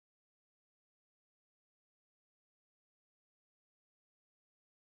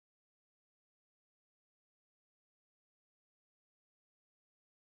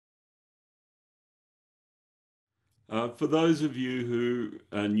For those of you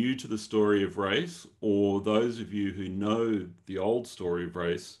who are new to the story of race, or those of you who know the old story of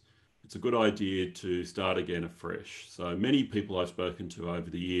race, it's a good idea to start again afresh. So many people I've spoken to over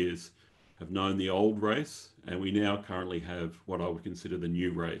the years have known the old race, and we now currently have what I would consider the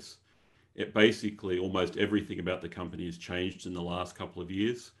new race. It basically, almost everything about the company has changed in the last couple of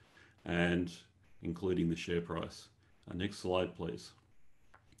years, and including the share price. Next slide, please.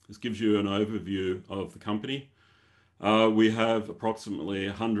 This gives you an overview of the company. We have approximately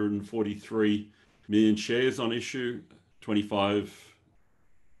 143 million shares on issue, 25,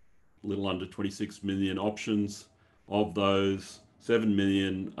 a little under 26 million options. Of those, 7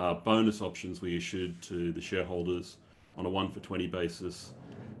 million bonus options we issued to the shareholders on a 1 for 20 basis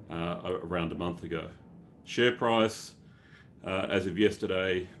around a month ago. Share price, as of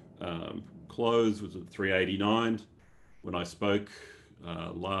yesterday, close was at 3.89. When I spoke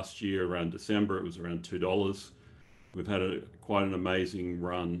last year around December, it was around $2. We've had quite an amazing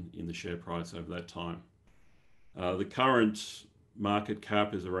run in the share price over that time. The current market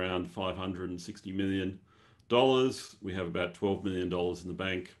cap is around $560 million. We have about $12 million in the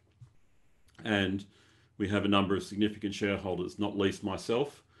bank. And we have a number of significant shareholders, not least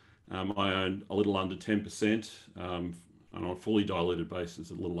myself. I own a little under 10%, and on a fully diluted basis,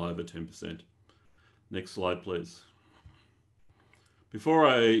 a little over 10%. Next slide, please. Before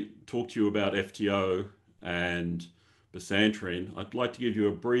I talk to you about FTO and Bisantrene, I'd like to give you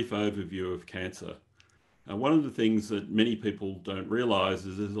a brief overview of cancer. One of the things that many people don't realize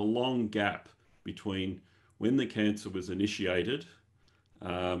is there's a long gap between when the cancer was initiated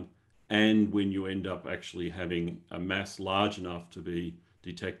and when you end up actually having a mass large enough to be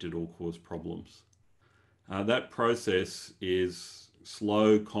detected or cause problems. That process is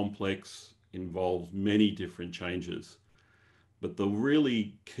slow, complex, involves many different changes. But the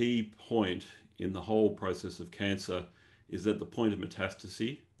really key point in the whole process of cancer is at the point of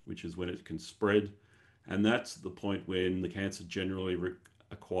metastasis, which is when it can spread, and that's the point when the cancer generally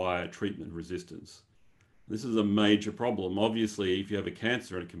acquire treatment resistance. This is a major problem. Obviously, if you have a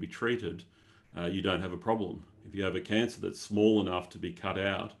cancer and it can be treated, you don't have a problem. If you have a cancer that's small enough to be cut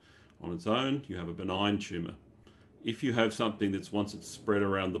out on its own, you have a benign tumor. If you have something that's once it's spread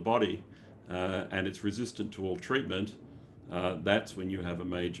around the body and it's resistant to all treatment, that's when you have a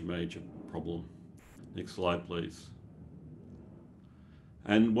major, major problem. Next slide, please.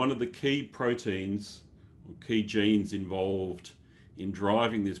 And one of the key proteins or key genes involved in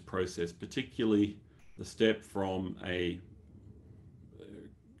driving this process, particularly the step from a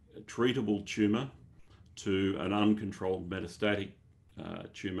treatable tumor to an uncontrolled metastatic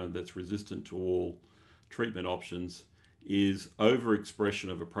tumor that's resistant to all treatment options, is overexpression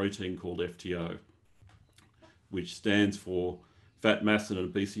of a protein called FTO, which stands for fat mass and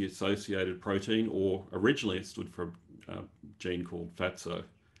obesity associated protein, or originally it stood for a gene called FATSO.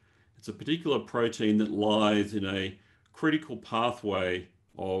 It's a particular protein that lies in a critical pathway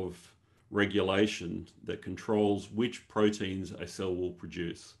of regulation that controls which proteins a cell will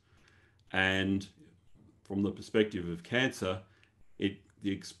produce. And from the perspective of cancer, the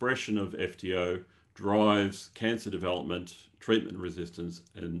expression of FTO drives cancer development, treatment resistance,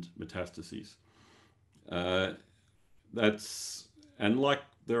 and metastases. And like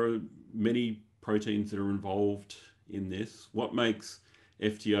there are many proteins that are involved in this, what makes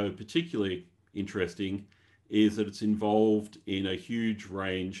FTO particularly interesting is that it's involved in a huge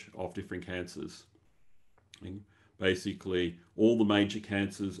range of different cancers. And basically, all the major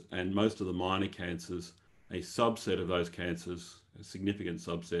cancers and most of the minor cancers, a subset of those cancers, a significant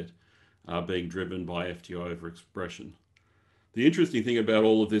subset, are being driven by FTO overexpression. The interesting thing about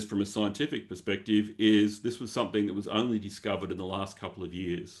all of this from a scientific perspective is this was something that was only discovered in the last couple of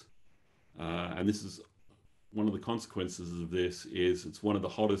years. And this is one of the consequences of this is it's one of the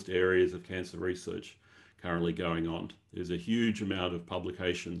hottest areas of cancer research currently going on. There's a huge amount of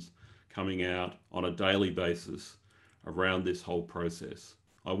publications coming out on a daily basis around this whole process.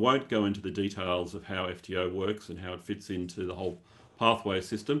 I won't go into the details of how FTO works and how it fits into the whole pathway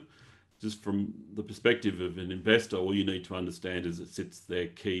system. Just from the perspective of an investor, all you need to understand is it sits there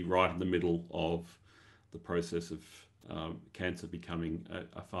key right in the middle of the process of cancer becoming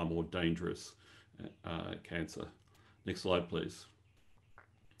a far more dangerous cancer. Next slide, please.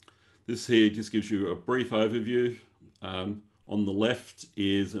 This here just gives you a brief overview. On the left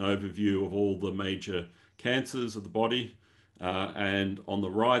is an overview of all the major cancers of the body. And on the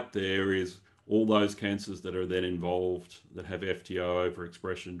right there is all those cancers that are then involved that have FTO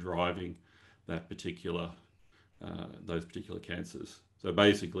overexpression driving that those particular cancers. So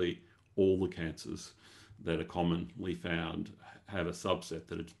basically, all the cancers that are commonly found have a subset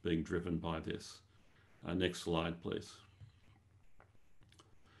that is being driven by this. Next slide, please.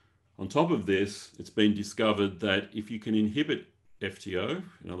 On top of this, it's been discovered that if you can inhibit FTO,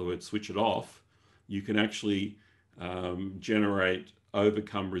 in other words, switch it off, you can actually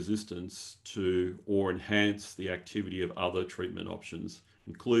overcome resistance to or enhance the activity of other treatment options,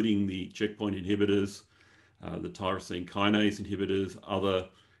 including the checkpoint inhibitors, the tyrosine kinase inhibitors, other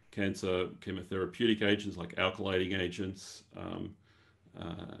cancer chemotherapeutic agents like alkylating agents,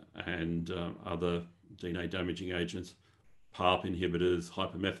 and other DNA damaging agents, PARP inhibitors,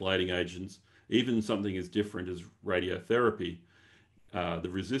 hypermethylating agents, even something as different as radiotherapy. The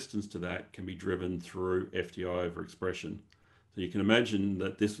resistance to that can be driven through FTO overexpression. So you can imagine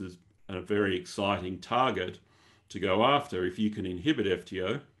that this is a very exciting target to go after. If you can inhibit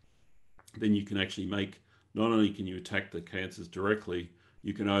FTO, then you can actually not only can you attack the cancers directly,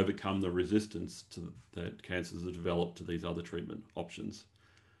 you can overcome the resistance that cancers have developed to these other treatment options.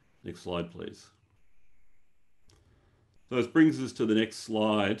 Next slide, please. So this brings us to the next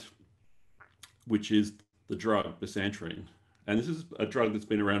slide, which is the drug bisantrene. And this is a drug that's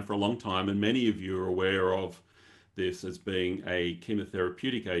been around for a long time, and many of you are aware of this as being a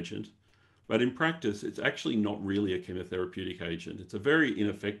chemotherapeutic agent. But in practice, it's actually not really a chemotherapeutic agent. It's a very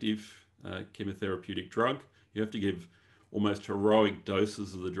ineffective chemotherapeutic drug. You have to give almost heroic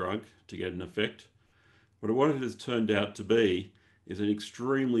doses of the drug to get an effect. But what it has turned out to be is an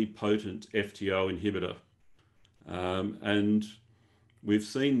extremely potent FTO inhibitor. And we've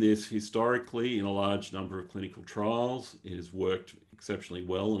seen this historically in a large number of clinical trials. It has worked exceptionally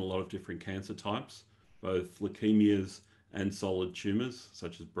well in a lot of different cancer types, both leukemias and solid tumors,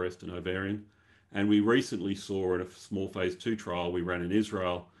 such as breast and ovarian. And we recently saw in a small phase 2 trial we ran in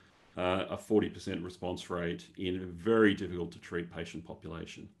Israel, a 40% response rate in a very difficult to treat patient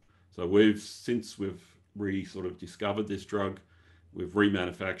population. So since we've discovered this drug, we've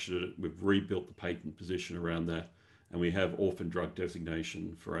remanufactured it, we've rebuilt the patent position around that, and we have orphan drug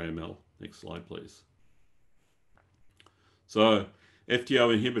designation for AML. Next slide, please. So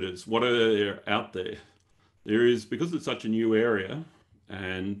FTO inhibitors, what are there out there? There is, because it's such a new area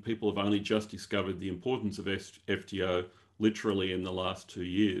and people have only just discovered the importance of FTO literally in the last 2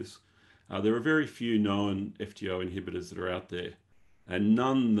 years, there are very few known FTO inhibitors that are out there, and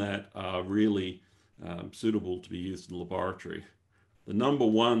none that are really suitable to be used in the laboratory. The number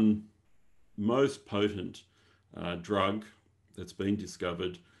one most potent drug that's been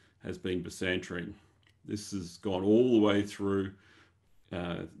discovered has been bisantrene. This has gone all the way through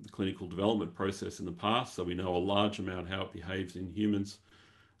the clinical development process in the past, so we know a large amount how it behaves in humans,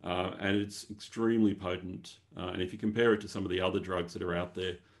 and it's extremely potent. And if you compare it to some of the other drugs that are out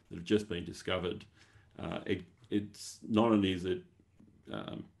there that have just been discovered, it's not only is it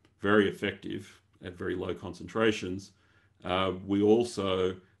very effective at very low concentrations, we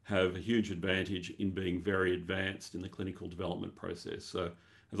also have a huge advantage in being very advanced in the clinical development process. So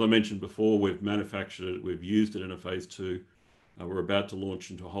as I mentioned before, we've manufactured it, we've used it in a phase 2. We're about to launch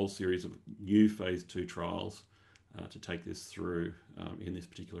into a whole series of new phase 2 trials to take this through in this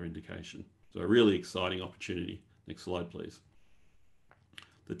particular indication. So a really exciting opportunity. Next slide, please.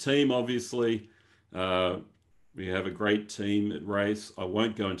 The team, obviously, we have a great team at Race. I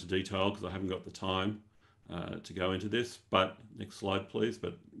won't go into detail because I haven't got the time to go into this, but next slide, please.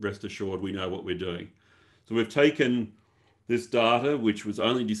 But rest assured, we know what we're doing. So we've taken this data, which was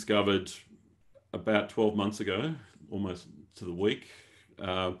only discovered about 12 months ago, almost to the week,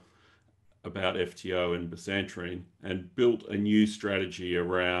 about FTO and bisantrene, and built a new strategy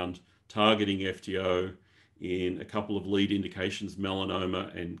around targeting FTO in a couple of lead indications,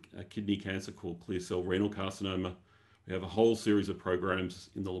 melanoma and a kidney cancer called clear cell renal carcinoma. We have a whole series of programs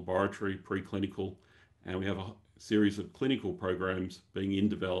in the laboratory, preclinical, and we have a series of clinical programs being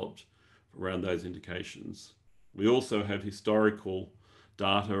developed around those indications. We also have historical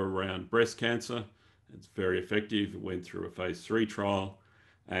data around breast cancer. It's very effective. It went through a phase 3 trial,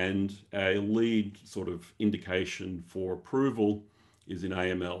 and a lead sort of indication for approval is in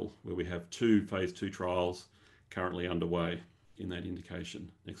AML, where we have 2 phase 2 trials currently underway in that indication.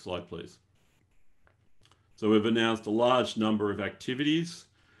 Next slide, please. So we've announced a large number of activities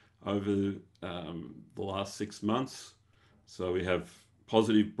over the last 6 months. So we have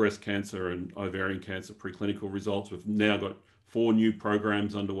positive breast cancer and ovarian cancer preclinical results. We've now got 4 new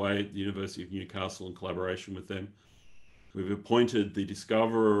programs underway at the University of Newcastle in collaboration with them. We've appointed the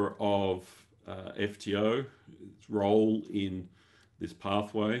discoverer of FTO's role in this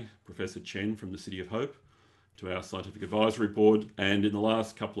pathway, Professor Chen from the City of Hope, to our scientific advisory board. And in the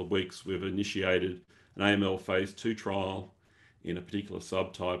last couple of weeks, we've initiated an AML phase 2 trial in a particular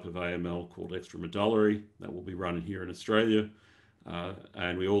subtype of AML called extramedullary that will be run here in Australia.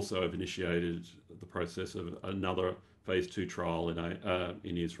 And we also have initiated the process of another phase 2 trial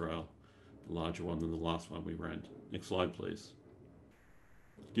in Israel, a larger one than the last one we ran. Next slide, please.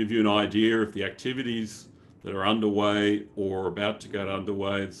 Give you an idea of the activities that are underway or about to get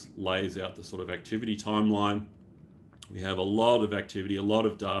underway. It lays out the sort of activity timeline. We have a lot of activity, a lot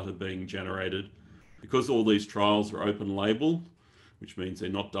of data being generated. Because all these trials are open label, which means they're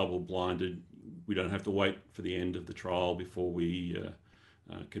not double blinded, we don't have to wait for the end of the trial before we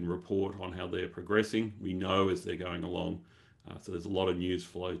can report on how they're progressing. We know as they're going along. So there's a lot of news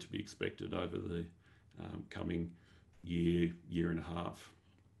flow to be expected over the coming year, year and a half.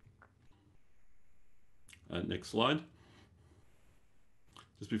 Next slide.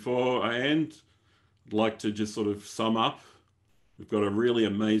 Just before I end, I'd like to just sort of sum up. We've got a really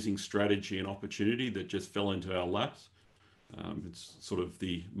amazing strategy and opportunity that just fell into our laps. It's sort of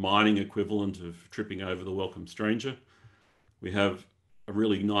the mining equivalent of tripping over the welcome stranger. We have a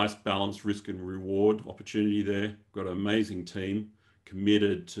really nice balanced risk and reward opportunity there. We've got an amazing team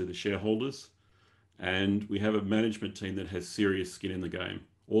committed to the shareholders, and we have a management team that has serious skin in the game.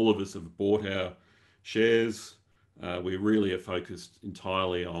 All of us have bought our shares. We really are focused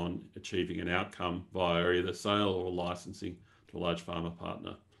entirely on achieving an outcome via either sale or licensing to a large pharma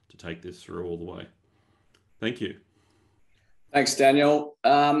partner to take this through all the way. Thank you. Thanks, Daniel.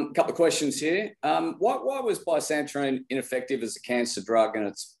 Couple of questions here. Why was bisanterine ineffective as a cancer drug in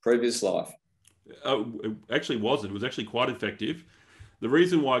its previous life? It actually wasn't. It was actually quite effective. The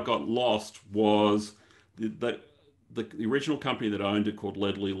reason why it got lost was the original company that owned it, called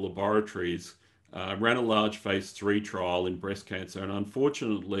Ledley Laboratories, ran a large phase 3 trial in breast cancer, and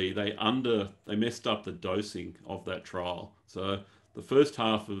unfortunately they messed up the dosing of that trial. So the first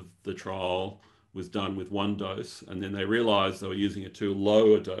half of the trial was done with one dose, and then they realized they were using a too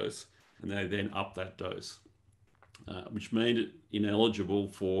low a dose, and they then upped that dose, which made it ineligible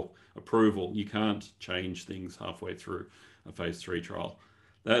for approval. You can't change things halfway through a phase 3 trial.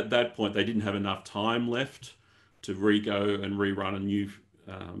 At that point, they didn't have enough time left to go and rerun a new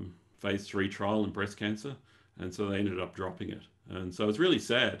phase 3 trial in breast cancer, and so they ended up dropping it. And so it's really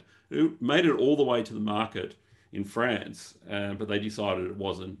sad. It made it all the way to the market in France, but they decided it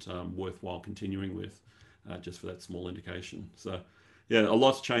wasn't worthwhile continuing with just for that small indication. So yeah, a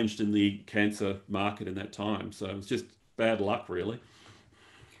lot's changed in the cancer market in that time. So it was just bad luck, really.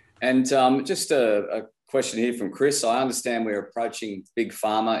 And just a question here from Chris. I understand we're approaching big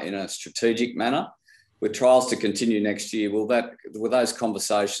pharma in a strategic manner with trials to continue next year. Will those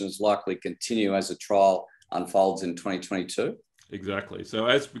conversations likely continue as a trial unfolds in 2022? Exactly.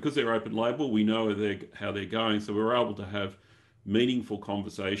 So because they're open label, we know how they're going. So we're able to have meaningful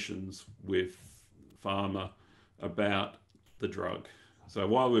conversations with pharma about the drug. So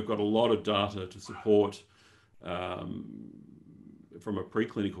while we've got a lot of data to support from a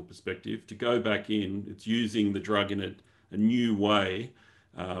preclinical perspective, to go back in, it's using the drug in a new way.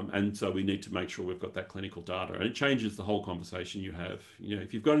 And so we need to make sure we've got that clinical data. And it changes the whole conversation you have. You know,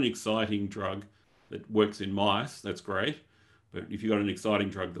 if you've got an exciting drug that works in mice, that's great. But if you've got an exciting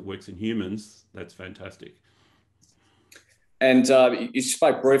drug that works in humans, that's fantastic. And you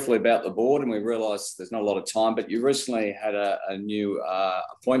spoke briefly about the board, and we realised there's not a lot of time, but you recently had a new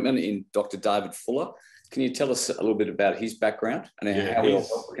appointment in Dr. David Fuller. Can you tell us a little bit about his background and how he helped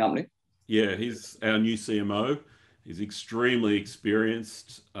the company? Yeah, he's our new CMO. He's extremely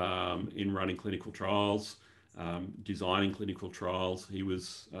experienced in running clinical trials, designing clinical trials. He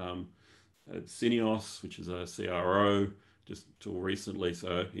was at Syneos, which is a CRO, just till recently.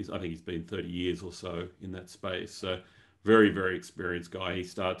 So I think he's been 30 years or so in that space. So very, very experienced guy. He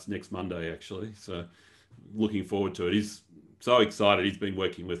starts next Monday, actually. So looking forward to it. He's so excited. He's been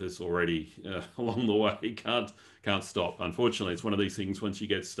working with us already along the way. He can't stop. Unfortunately, it's one of these things, once you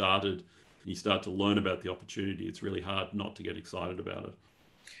get started, you start to learn about the opportunity, it's really hard not to get excited about it.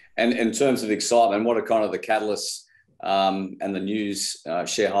 And in terms of excitement, what are kind of the catalysts and the news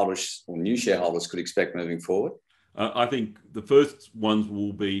shareholders or new shareholders could expect moving forward? I think the first ones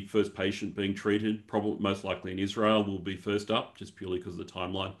will be first patient being treated, probably most likely in Israel will be first up, just purely because of the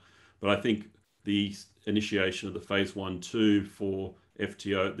timeline. But I think the initiation of the phase 1/2 for the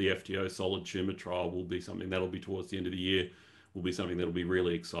FTO solid tumor trial will be something that'll be towards the end of the year, will be something that'll be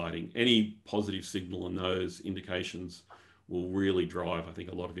really exciting. Any positive signal in those indications will really drive, I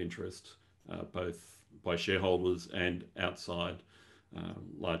think, a lot of interest, both by shareholders and outside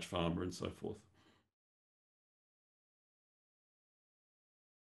large pharma and so forth.